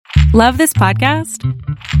Love this podcast?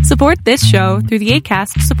 Support this show through the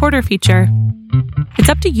Acast supporter feature. It's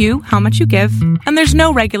up to you how much you give, and there's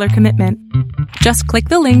no regular commitment. Just click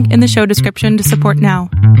the link in the show description to support now.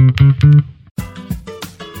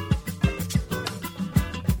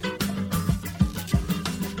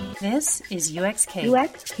 This is UXK.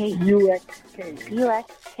 UXK. UXK.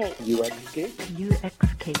 UXK. UXK.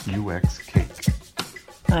 UXK.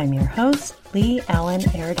 UXK. I'm your host, Lee Allen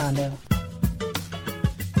Arredondo.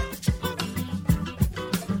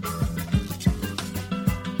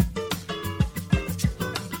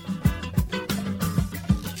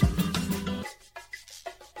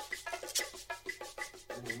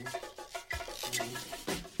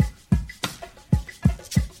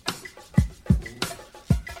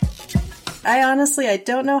 I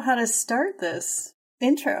don't know how to start this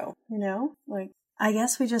intro, I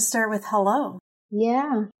guess we just start with hello.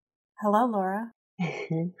 Yeah. Hello, Laura.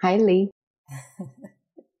 Hi, Lee.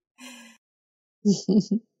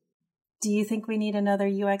 Do you think we need another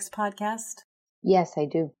UX podcast? Yes, I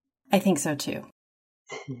do. I think so too.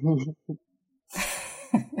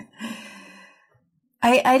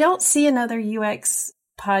 I don't see another UX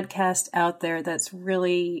podcast out there that's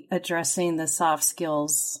really addressing the soft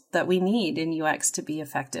skills that we need in UX to be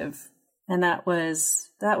effective. And that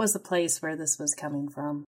was the place where this was coming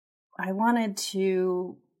from. I want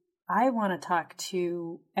to talk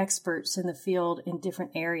to experts in the field in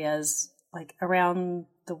different areas, like around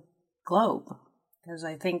the globe, because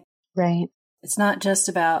I think right. It's not just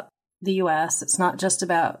about the US. It's not just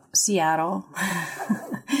about Seattle.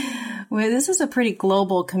 Well, this is a pretty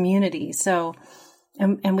global community. So,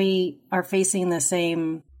 and we are facing the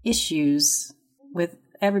same issues with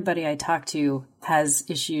everybody I talk to has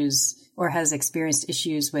issues or has experienced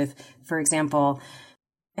issues with, for example,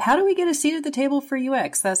 how do we get a seat at the table for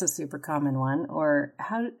UX? That's a super common one. Or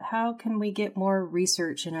how can we get more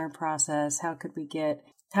research in our process? How can we get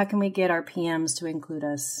our PMs to include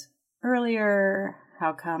us earlier?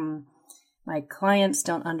 How come my clients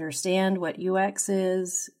don't understand what UX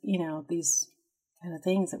is? These kind of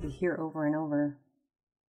things that we hear over and over.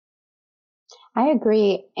 I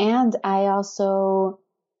agree. And I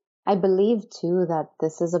believe too that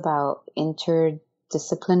this is about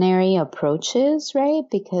interdisciplinary approaches, right?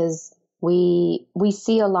 Because we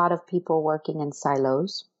see a lot of people working in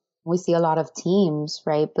silos. We see a lot of teams,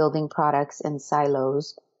 right, building products in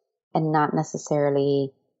silos and not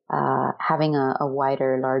necessarily having a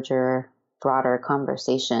wider, larger, broader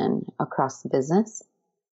conversation across the business.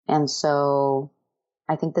 And so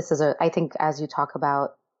I think as you talk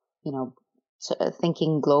about,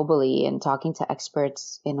 thinking globally and talking to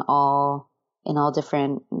experts in all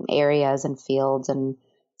different areas and fields and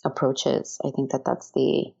approaches, I think that's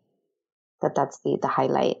the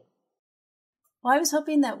highlight. Well, I was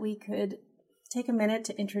hoping that we could take a minute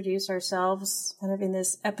to introduce ourselves kind of in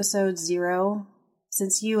this episode 0,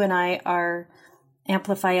 since you and I are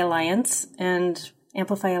Amplify Alliance, and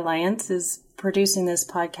Amplify Alliance is producing this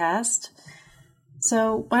podcast.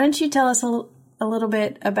 So why don't you tell us a little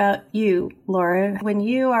bit about you, Laura, when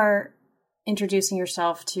you are introducing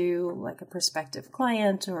yourself to like a prospective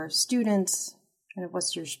client or students, kind of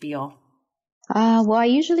what's your spiel? Well, I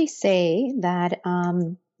usually say that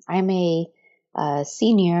I'm a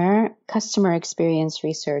senior customer experience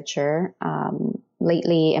researcher,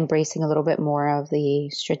 lately embracing a little bit more of the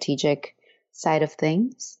strategic side of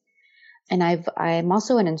things. And I'm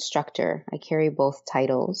also an instructor. I carry both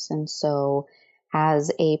titles. And so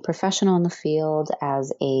as a professional in the field,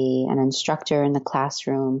 as an instructor in the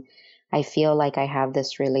classroom, I feel like I have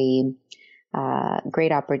this really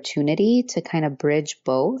great opportunity to kind of bridge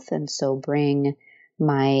both. And so bring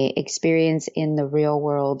my experience in the real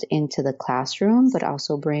world into the classroom, but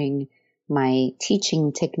also bring my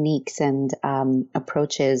teaching techniques and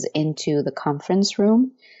approaches into the conference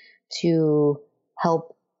room to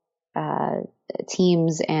help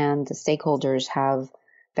teams and stakeholders have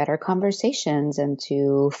better conversations and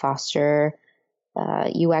to foster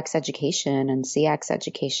UX education and CX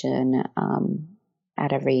education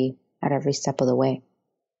at every step of the way.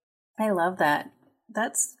 I love that.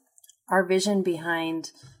 That's our vision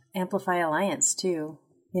behind Amplify Alliance too.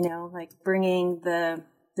 Like bringing the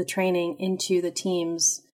training into the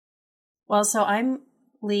teams. Well, so I'm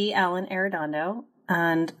Lee Allen Arredondo,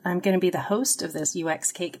 and I'm going to be the host of this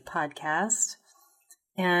UX Cake podcast.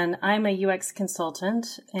 And I'm a UX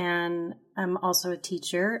consultant, and I'm also a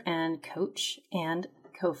teacher and coach and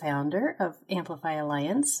co-founder of Amplify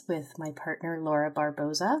Alliance with my partner, Laura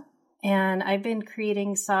Barboza. And I've been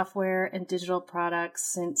creating software and digital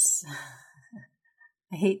products since,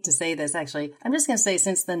 I hate to say this actually, I'm just going to say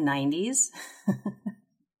since the 90s.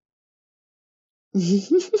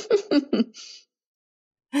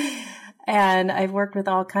 And I've worked with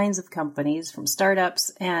all kinds of companies, from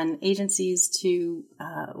startups and agencies to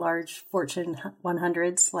large Fortune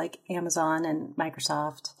 100s like Amazon and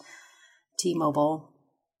Microsoft, T-Mobile.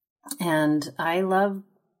 And I love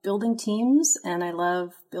building teams, and I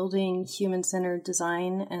love building human-centered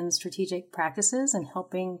design and strategic practices and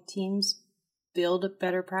helping teams build a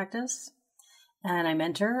better practice. And I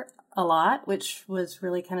mentor a lot, which was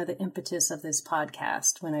really kind of the impetus of this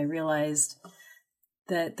podcast when I realized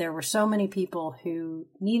that there were so many people who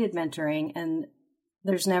needed mentoring, and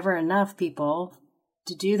there's never enough people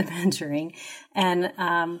to do the mentoring.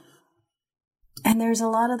 And there's a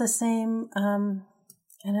lot of the same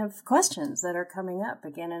kind of questions that are coming up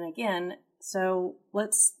again and again. So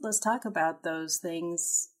let's talk about those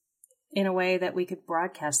things in a way that we could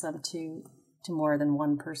broadcast them to more than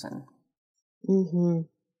one person. Mm-hmm.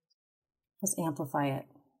 Let's amplify it.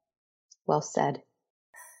 Well said.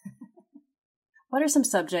 What are some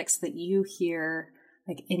subjects that you hear,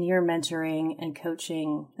 like in your mentoring and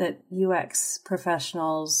coaching, that UX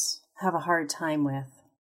professionals have a hard time with?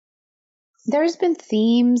 There's been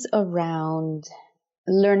themes around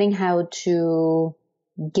learning how to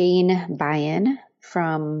gain buy-in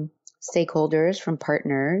from stakeholders, from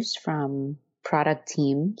partners, from product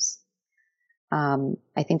teams.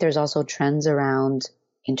 I think there's also trends around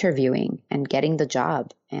interviewing and getting the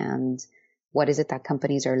job, and what is it that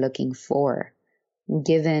companies are looking for.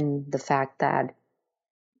 Given the fact that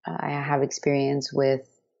I have experience with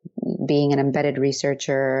being an embedded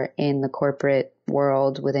researcher in the corporate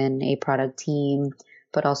world within a product team,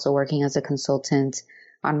 but also working as a consultant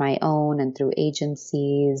on my own and through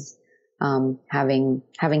agencies, having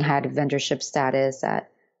had vendorship status at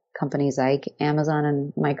companies like Amazon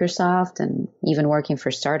and Microsoft, and even working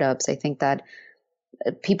for startups, I think that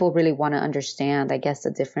people really want to understand, I guess,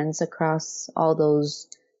 the difference across all those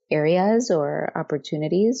areas or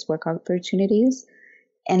opportunities, work opportunities,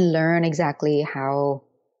 and learn exactly how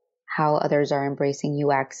others are embracing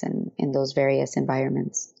UX in those various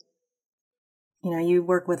environments. You know, you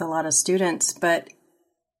work with a lot of students, but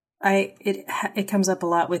it comes up a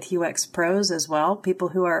lot with UX pros as well, people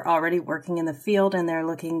who are already working in the field and they're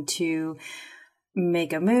looking to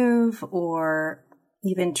make a move or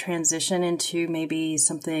even transition into maybe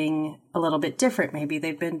something a little bit different. Maybe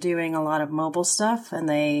they've been doing a lot of mobile stuff and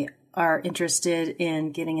they are interested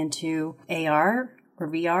in getting into AR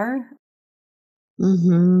or VR.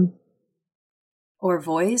 Mm-hmm. Or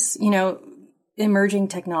voice, emerging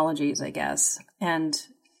technologies, I guess. And,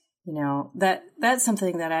 that's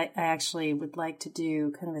something that I actually would like to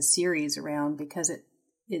do kind of a series around, because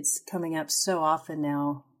it's coming up so often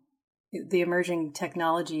now. The emerging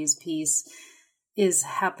technologies piece is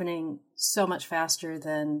happening so much faster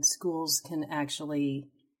than schools can actually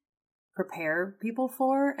prepare people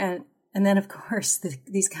for. And then, of course,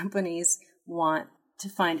 these companies want to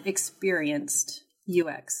find experienced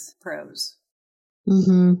UX pros.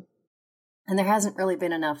 Mm-hmm. And there hasn't really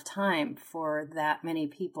been enough time for that many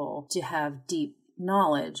people to have deep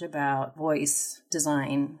knowledge about voice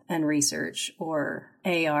design and research or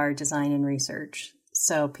AR design and research.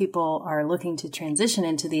 So people are looking to transition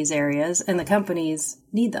into these areas, and the companies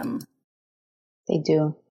need them. They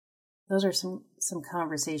do. Those are some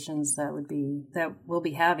conversations that we'll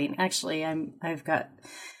be having. Actually, I've got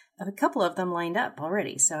a couple of them lined up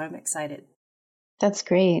already, so I'm excited. That's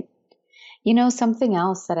great. Something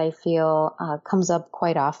else that I feel comes up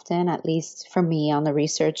quite often, at least for me on the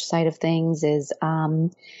research side of things, is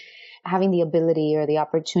having the ability or the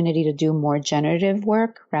opportunity to do more generative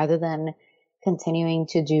work rather than continuing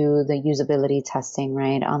to do the usability testing,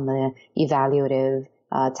 right, on the evaluative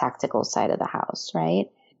tactical side of the house, right?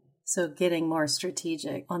 So getting more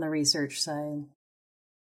strategic on the research side.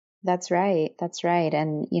 That's right.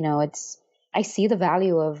 And, I see the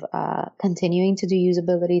value of continuing to do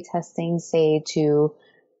usability testing, say to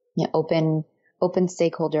open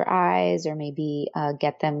stakeholder eyes, or maybe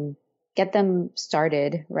get them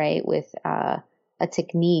started, right, with a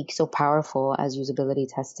technique so powerful as usability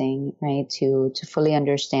testing, right, to fully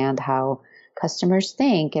understand how customers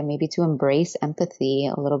think and maybe to embrace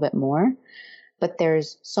empathy a little bit more. But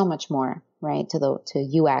there's so much more, right,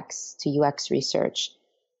 to UX research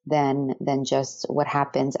than just what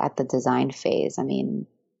happens at the design phase. I mean,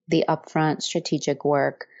 the upfront strategic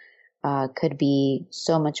work could be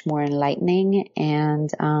so much more enlightening and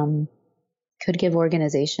could give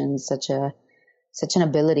organizations such an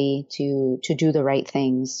ability to do the right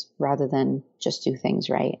things rather than just do things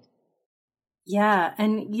right. Yeah.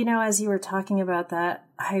 And, as you were talking about that,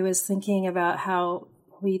 I was thinking about how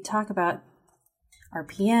we talk about our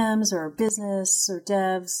PMs or business or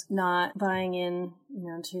devs not buying in,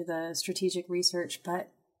 to the strategic research. But,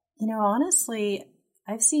 honestly,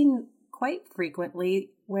 I've seen quite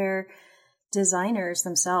frequently where designers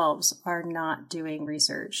themselves are not doing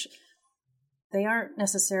research. They aren't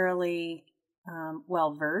necessarily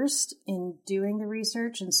well versed in doing the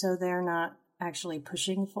research, and so they're not actually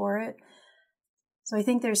pushing for it. So I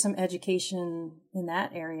think there's some education in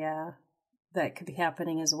that area that could be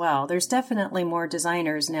happening as well. There's definitely more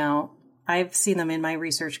designers now. I've seen them in my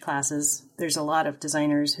research classes. There's a lot of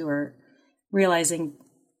designers who are realizing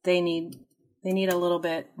they need a little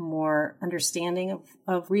bit more understanding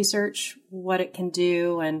of research, what it can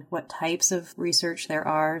do and what types of research there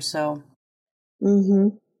are. So,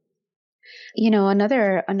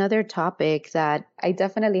 another topic that I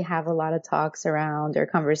definitely have a lot of talks around or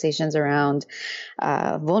conversations around,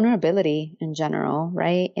 vulnerability in general,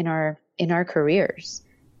 right? In our careers.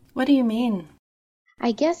 What do you mean?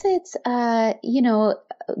 I guess it's,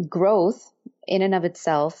 growth in and of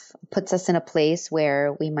itself puts us in a place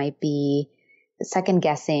where we might be second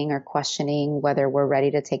guessing or questioning whether we're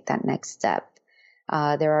ready to take that next step.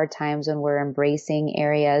 There are times when we're embracing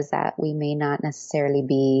areas that we may not necessarily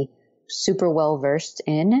be super well versed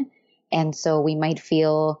in. And so we might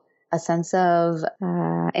feel a sense of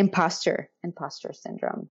imposter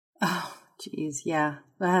syndrome. Oh, geez. Yeah.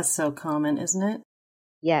 That's so common, isn't it?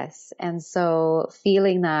 Yes. And so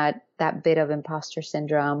feeling that bit of imposter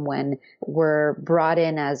syndrome when we're brought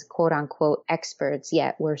in as quote unquote experts,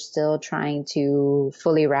 yet we're still trying to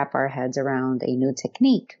fully wrap our heads around a new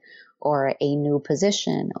technique or a new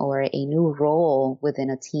position or a new role within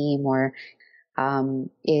a team or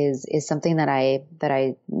is something that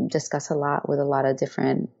I discuss a lot with a lot of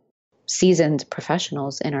different seasoned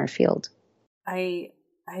professionals in our field. I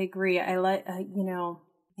agree. I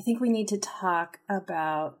think we need to talk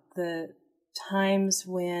about the times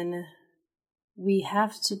when we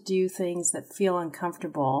have to do things that feel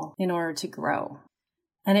uncomfortable in order to grow.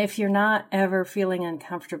 And if you're not ever feeling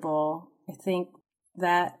uncomfortable, I think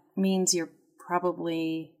that means you're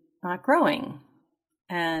probably not growing.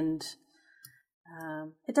 And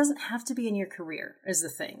it doesn't have to be in your career is the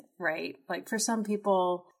thing, right? Like for some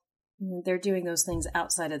people, they're doing those things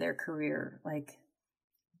outside of their career. Like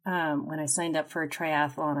when I signed up for a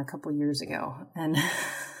triathlon a couple years ago and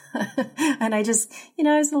and I just,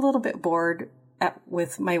 I was a little bit bored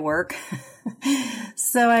with my work.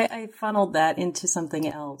 So I funneled that into something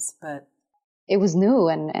else, but it was new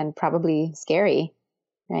and probably scary,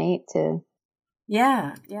 right?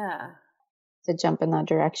 Yeah. To jump in that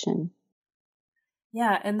direction.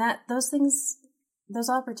 Yeah. And those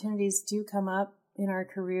opportunities do come up in our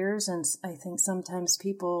careers. And I think sometimes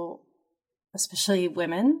people, especially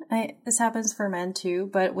women, this happens for men too,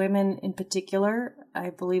 but women in particular, I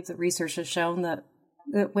believe the research has shown that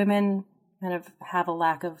women kind of have a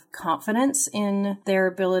lack of confidence in their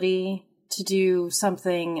ability to do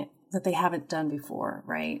something that they haven't done before,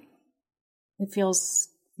 right? It feels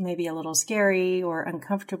maybe a little scary or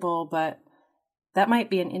uncomfortable, but that might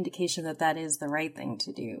be an indication that that is the right thing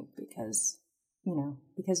to do because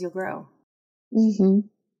you'll grow.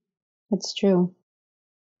 It's true.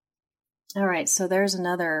 All right. So there's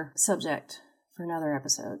another subject for another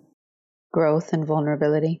episode. Growth and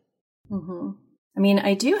vulnerability. I mean,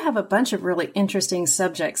 I do have a bunch of really interesting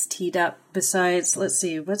subjects teed up besides, let's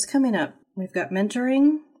see, what's coming up? We've got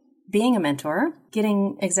mentoring, being a mentor,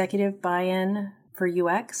 getting executive buy-in for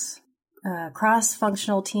UX,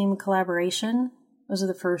 cross-functional team collaboration. Those are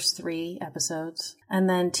the first 3 episodes. And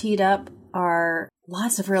then teed up are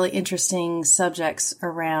lots of really interesting subjects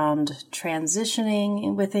around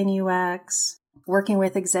transitioning within UX, working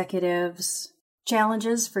with executives,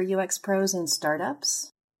 challenges for UX pros in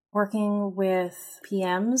startups, working with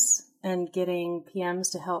PMs and getting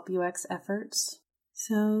PMs to help UX efforts.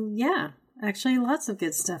 So yeah, actually lots of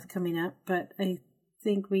good stuff coming up, but I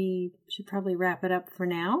think we should probably wrap it up for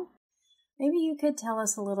now. Maybe you could tell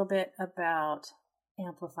us a little bit about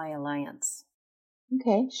Amplify Alliance.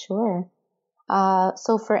 Okay, sure.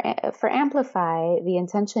 So for Amplify, the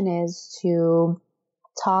intention is to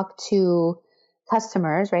talk to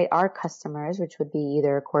customers, right? Our customers, which would be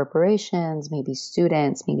either corporations, maybe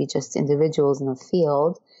students, maybe just individuals in the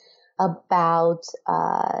field, about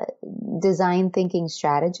design thinking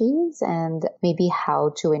strategies and maybe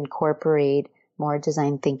how to incorporate more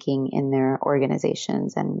design thinking in their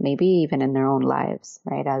organizations and maybe even in their own lives,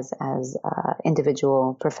 right? As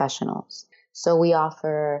individual professionals. So we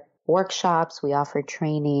offer workshops, we offer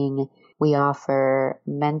training, we offer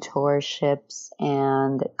mentorships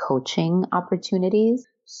and coaching opportunities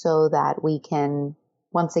so that we can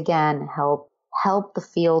once again help help the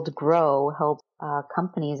field grow, help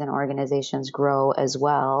companies and organizations grow as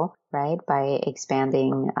well, right? By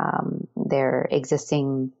expanding their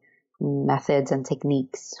existing methods and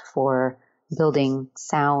techniques for building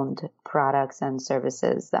sound products and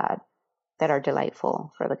services that are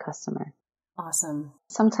delightful for the customer. Awesome.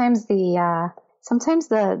 Sometimes the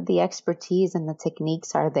expertise and the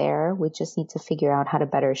techniques are there. We just need to figure out how to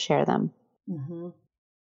better share them. Mm-hmm.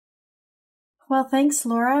 Well, thanks,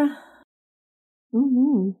 Laura.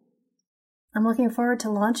 Mm-hmm. I'm looking forward to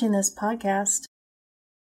launching this podcast.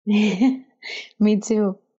 Me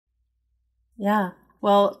too. Yeah.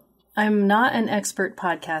 Well, I'm not an expert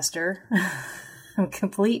podcaster. I'm a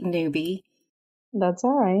complete newbie. That's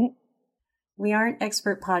all right. We aren't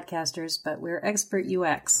expert podcasters, but we're expert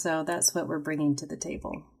UX, so that's what we're bringing to the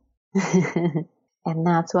table. And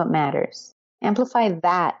that's what matters. Amplify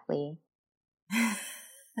that, Lee.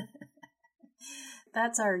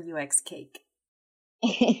 That's our UX cake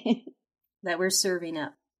that we're serving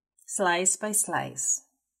up, slice by slice.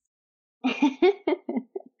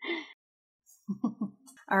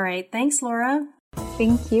 All right. Thanks, Laura.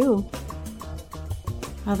 Thank you.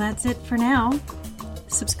 Well, that's it for now.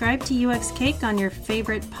 Subscribe to UX Cake on your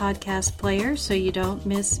favorite podcast player so you don't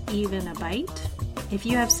miss even a bite. If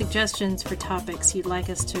you have suggestions for topics you'd like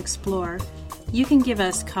us to explore, you can give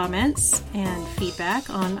us comments and feedback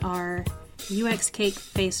on our UX Cake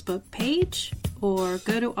Facebook page or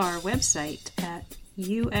go to our website at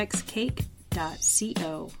uxcake.co.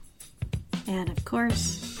 And of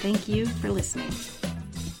course, thank you for listening.